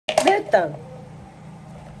Nathan.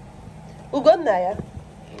 Ugonaya,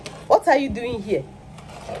 what are you doing here?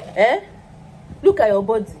 Eh? Look at your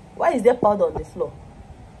body. Why is there powder on the floor?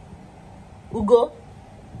 Ugo,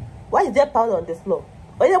 why is there powder on the floor?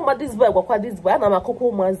 Oh yeah, this boy, I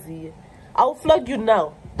will flog you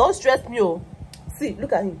now. Don't stress me, oh. See,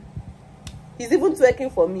 look at him. He's even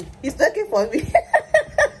twerking for me. He's twerking for me.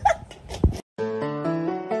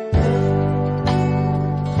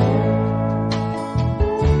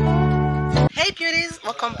 Hey beauties,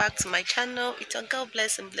 welcome back to my channel. It's your girl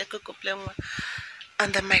Blessing Blecoco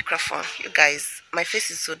and the microphone. You guys, my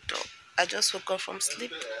face is so dull. I just woke up from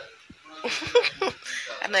sleep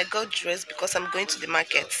and I got dressed because I'm going to the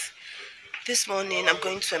market. This morning I'm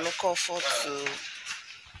going to Emeka to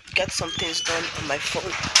get some things done on my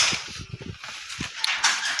phone.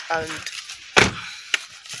 And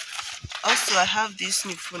also I have this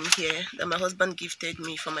new phone here that my husband gifted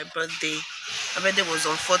me for my birthday. My birthday was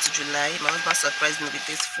on 4th July. My husband surprised me with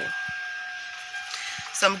this phone.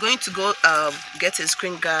 So I'm going to go get a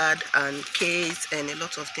screen guard and case and a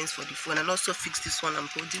lot of things for the phone, and also fix this one I'm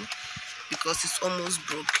holding because it's almost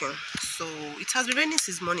broken. So it has been raining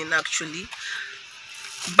since morning actually,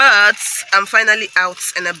 but I'm finally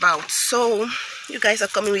out and about. So you guys are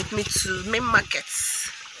coming with me to main market.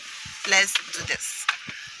 Let's do this.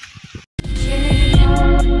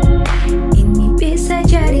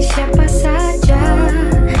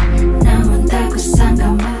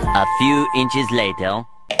 A few inches later.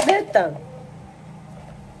 Nathan.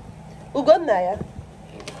 Ugonaya,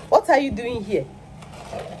 what are you doing here?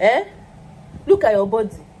 Eh? Look at your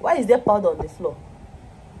body. Why is there powder on the floor?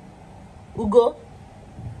 Ugo,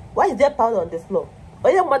 why is there powder on the floor? Oh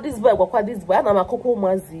yeah, this boy, I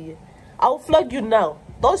will flog you now.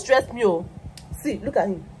 Don't stress me, oh. See, look at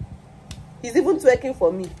him. He's even twerking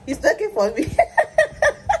for me. He's twerking for me.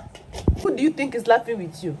 Who do you think is laughing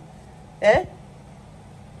with you? Eh?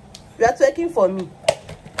 You are twerking for me.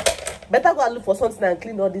 Better go and look for something and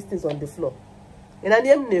clean all these things on the floor. In a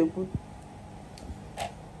name, you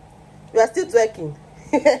are still twerking.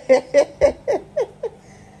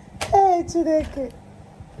 Hey, Chideke.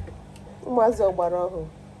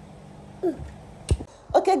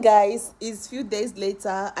 Okay guys, it's few days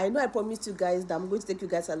later. I know I promised you guys that I'm going to take you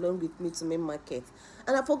guys along with me to main market,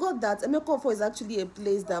 and I forgot that Emeka is actually a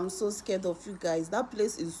place that I'm so scared of, you guys. That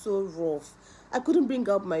place is so rough. I couldn't bring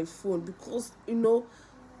out my phone because, you know,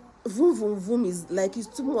 vroom vroom vroom is like, it's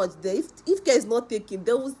too much there. If care is not taken,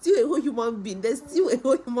 there was still a whole human being. There's still a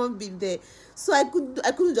whole human being there. So I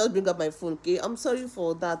couldn't just bring up my phone. Okay, I'm sorry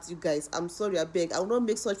for that, you guys. I'm sorry. I beg. I will not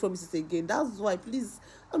make such promises again. That's why, please,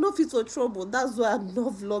 I'm not fit for trouble. That's why I'm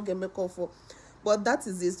not vlog Emeka for. But that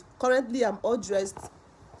is it. Currently, I'm all dressed.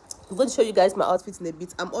 I'm going to show you guys my outfit in a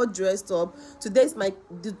bit. I'm all dressed up. Today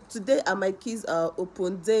are my kids'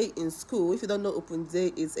 open day in school. If you don't know, open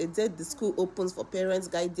day is a day the school opens for parents,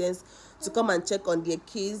 guidance, to come and check on their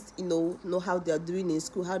kids, you know how they are doing in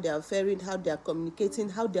school, how they are faring, how they are communicating,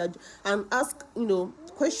 how they are, and ask,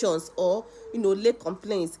 questions or, lay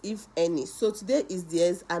complaints if any. So today is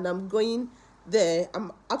theirs, and I'm going there.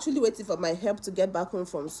 I'm actually waiting for my help to get back home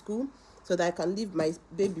from school, so that I can leave my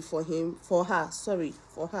baby for her,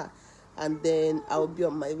 and then I'll be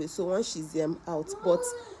on my way. So once she's there, I'm out. But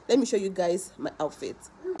let me show you guys my outfit.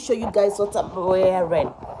 Show you guys what I'm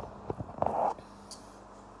wearing.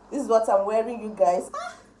 This is what I'm wearing, you guys.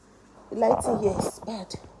 The lighting here is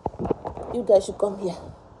bad. You guys should come here.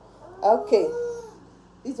 Okay,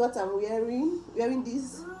 this is what I'm wearing. Wearing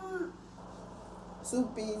this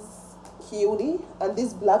two-piece hoodie and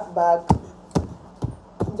this black bag.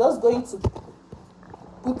 I'm just going to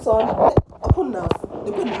put on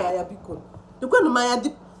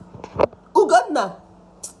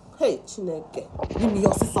hey, Chineke, give me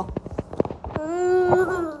your sister.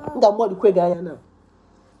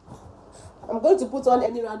 I'm going to put on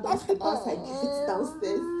any random slippers I get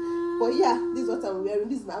downstairs. But yeah, this is what I'm wearing.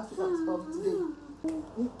 This is my outfit and stuff today.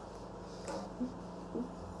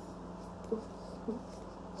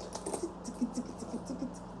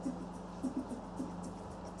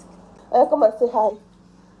 Come and say hi.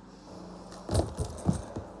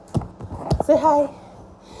 Say hi.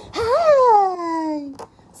 Hi.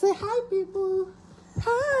 Say hi, people.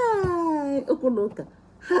 Hi. Okonoka.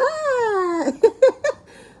 Hi.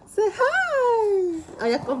 Say hi.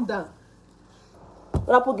 Aya, come down.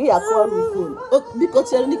 Rapogi ya kwa phone.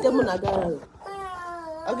 Because you need to munagara.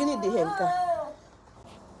 Agini de henka.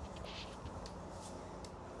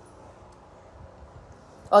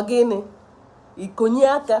 Agini.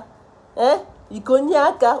 Ikonyaka.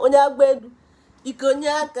 Ikonyaka, onye agbedu.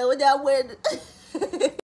 Ikonyaka, onye agbedu.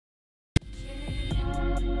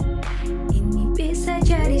 Ini bisa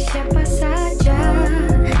jadi siapa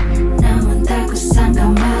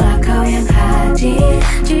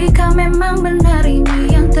jika memang benar ini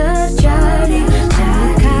yang terjadi,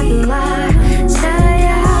 dekatlah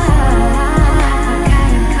saya. Apakah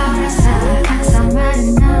yang kau rasakan sama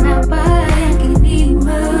dengan apa yang kini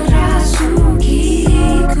merasukiku?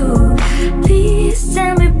 Please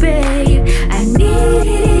tell me babe, I need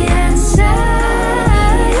the answer.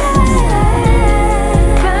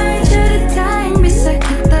 Baik cerita yang bisa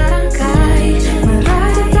kita rangkai,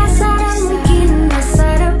 merajut perasaan mungkin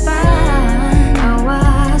masa depan.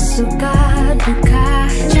 Awas suka duka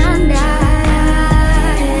canda.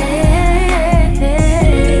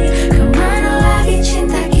 Kemana lagi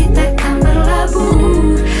cinta kita kan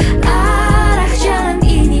berlabuh? Arah jalan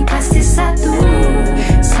ini pasti satu,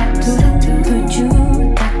 satu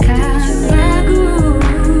tujuh takkan ragu.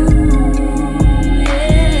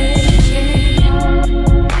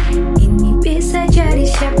 Ini bisa jadi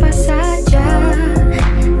siapa saja,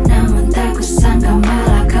 namun tak kusangka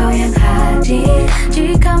malah kau yang hadir.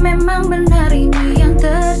 Jika memang benar ini yang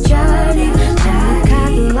terjadi,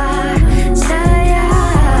 dekatlah saya.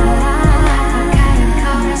 Apakah yang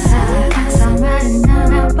kau rasakan sama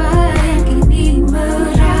dengan apa yang kini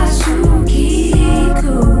merasukiku?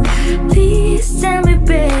 Please tell me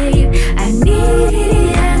babe, I need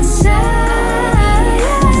the answer.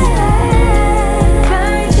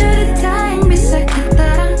 Baik cerita yang bisa kita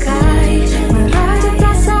rangkai, merajut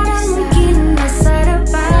perasaan mungkin masa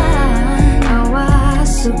depan. Awas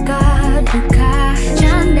suka duka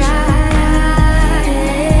canda.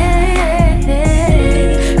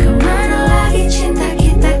 Kemana lagi cinta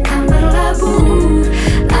kita kan berlabuh?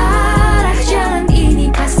 Arah jalan ini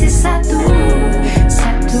pasti satu,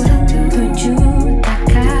 satu tujuh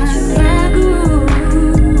takkan ragu.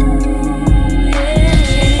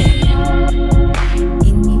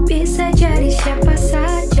 Ini bisa jadi siapa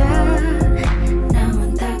saja,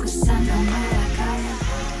 namun tak kusangka malah kau yang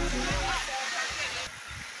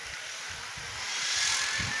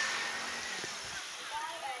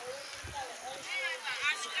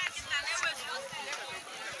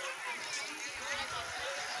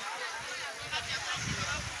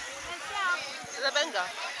Benga.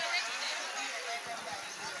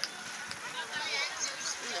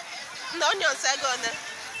 No onion second.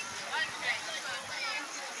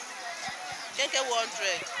 Can get 100.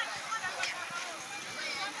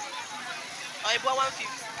 Or you bought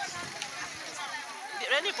 150.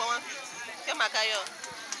 Ready for 150. Can makayo.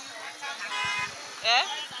 Eh?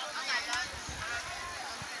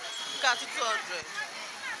 Got 200.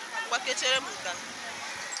 What can you muka?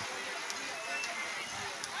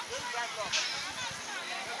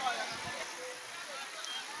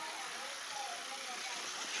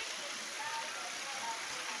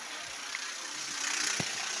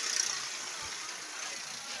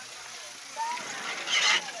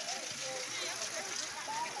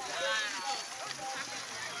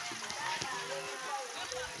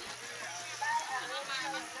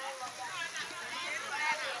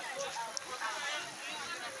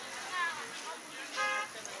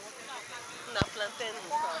 Na plantain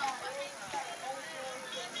muka.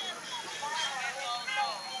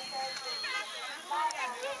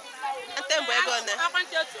 Plantain boy go ne.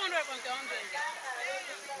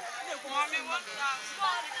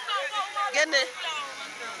 Gene.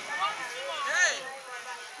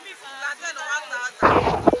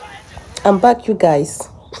 I'm back, you guys.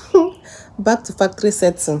 Back to factory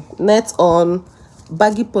setting. Net on,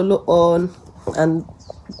 baggy polo on, and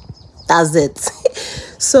that's it.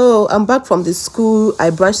 So I'm back from the school.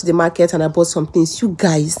 I branched the market and I bought some things. You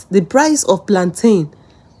guys, the price of plantain.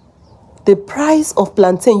 The price of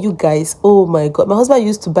plantain, you guys. Oh my God. My husband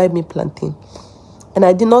used to buy me plantain. And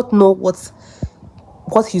I did not know what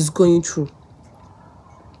he's going through.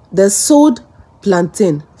 They sold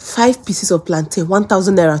plantain, 5 pieces of plantain,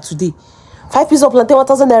 1,000 naira today. 5 pieces of plantain,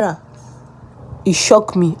 1,000 naira. It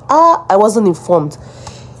shocked me. I wasn't informed.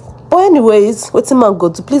 But anyways, waiting man go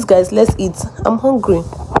to. Please guys, let's eat. I'm hungry.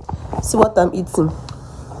 See what I'm eating.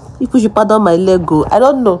 If you should pardon my Lego, I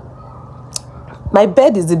don't know. My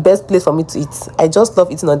bed is the best place for me to eat. I just love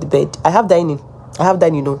eating on the bed. I have dining,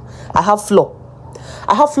 no. I have floor.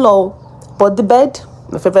 But the bed,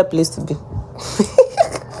 my favorite place to be.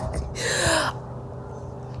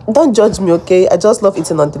 Don't judge me, okay? I just love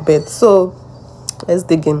eating on the bed. So let's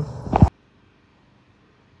dig in.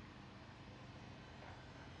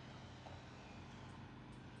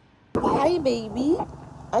 Hi baby,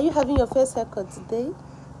 are you having your first haircut today?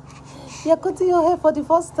 You're cutting your hair for the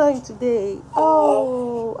first time today.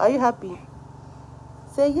 Oh, are you happy?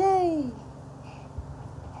 Say yay.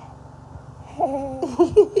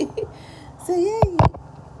 Say yay.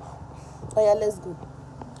 Oh yeah, let's go.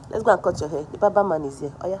 Let's go and cut your hair. The barber man is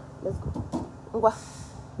here. Oh yeah, let's go. Ngwa.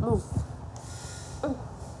 Move.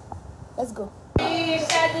 Let's go.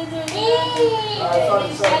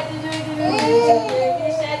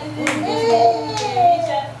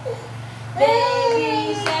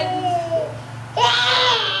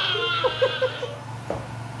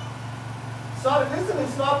 Sorry, listen,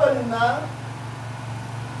 it's not happening now.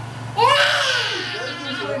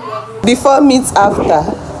 Before meets after.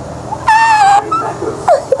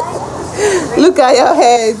 Look at your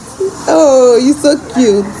head. Oh, you're so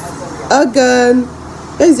cute. Ogan.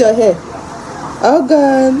 Where's your hair?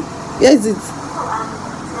 Ogan. Where is it?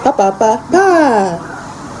 Papa, papa.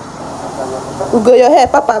 Ugo, your hair.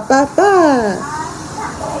 Papa, papa.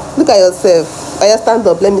 Look at yourself. Oh, yeah, stand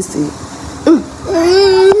up. Let me see.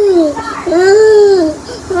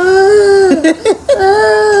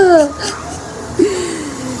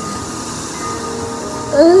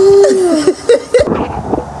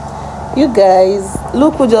 You guys,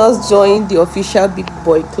 look who just joined the official big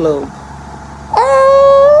boy club.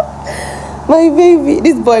 My baby,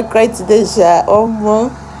 this boy cried today, Sha.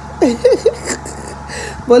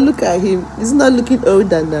 But look at him, he's not looking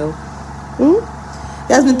older now.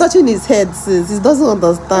 He has been touching his head since. He doesn't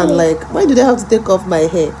understand, like, why do they have to take off my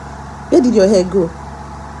hair? Where did your hair go?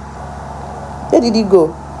 Where did it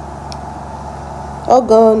go? All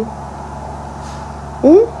gone.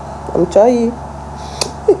 I'm trying.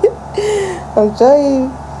 I'm trying.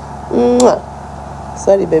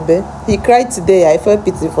 Sorry, baby. He cried today. I felt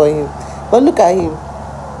pity for him. But look at him.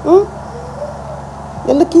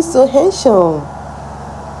 You're looking so handsome.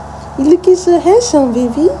 You're looking so handsome,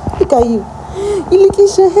 baby. Look at you. You're looking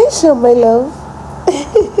so handsome, my love.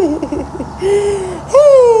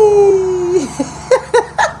 Hey.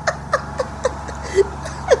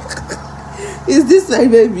 Is this my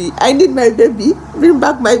baby? I need my baby. Bring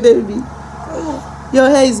back my baby. Your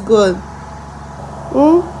hair is gone.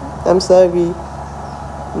 I'm sorry.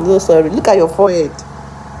 I'm so sorry. Look at your forehead.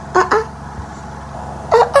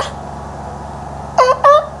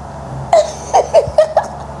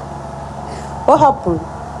 What happened?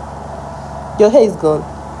 Your hair is gone.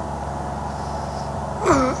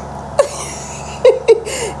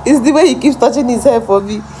 It's the way he keeps touching his hair for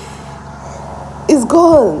me. It's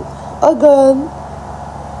gone. All gone.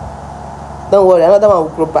 Don't worry, another one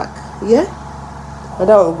will grow back. Yeah?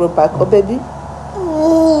 Another one will grow back. Oh, baby.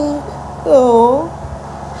 Oh.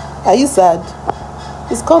 Are you sad?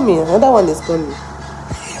 It's coming. Another one is coming.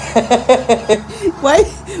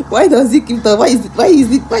 Why does he keep touching? Why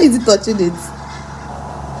is it touching it?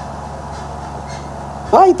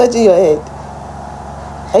 Why are you touching your head?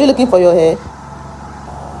 Are you looking for your hair?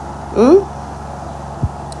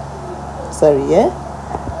 Sorry, yeah?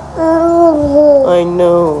 I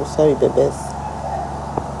know. Sorry, babies.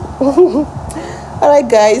 Alright,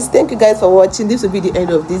 guys. Thank you guys for watching. This will be the end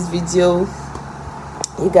of this video.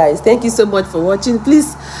 You guys, thank you so much for watching.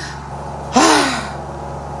 Please.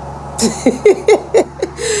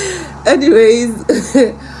 Anyways,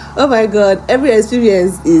 oh my god, every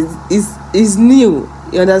experience is new.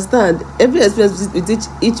 You understand? Every experience with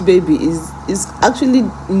each baby is actually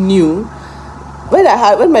new. When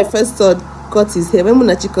my first son cut his hair, when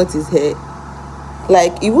Munachi cut his hair,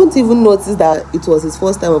 like, you won't even notice that it was his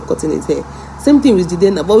first time of cutting his hair. Same thing with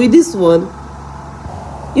Jidena, but with this one,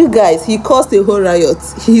 you guys, he caused a whole riot.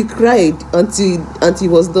 He cried until he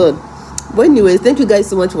was done. But anyways, thank you guys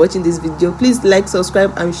so much for watching this video. Please like,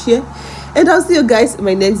 subscribe, and share, and I'll see you guys in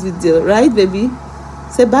my next video. Right, baby?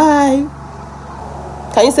 Say bye.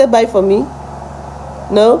 Can you say bye for me?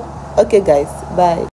 No? Okay, guys, bye.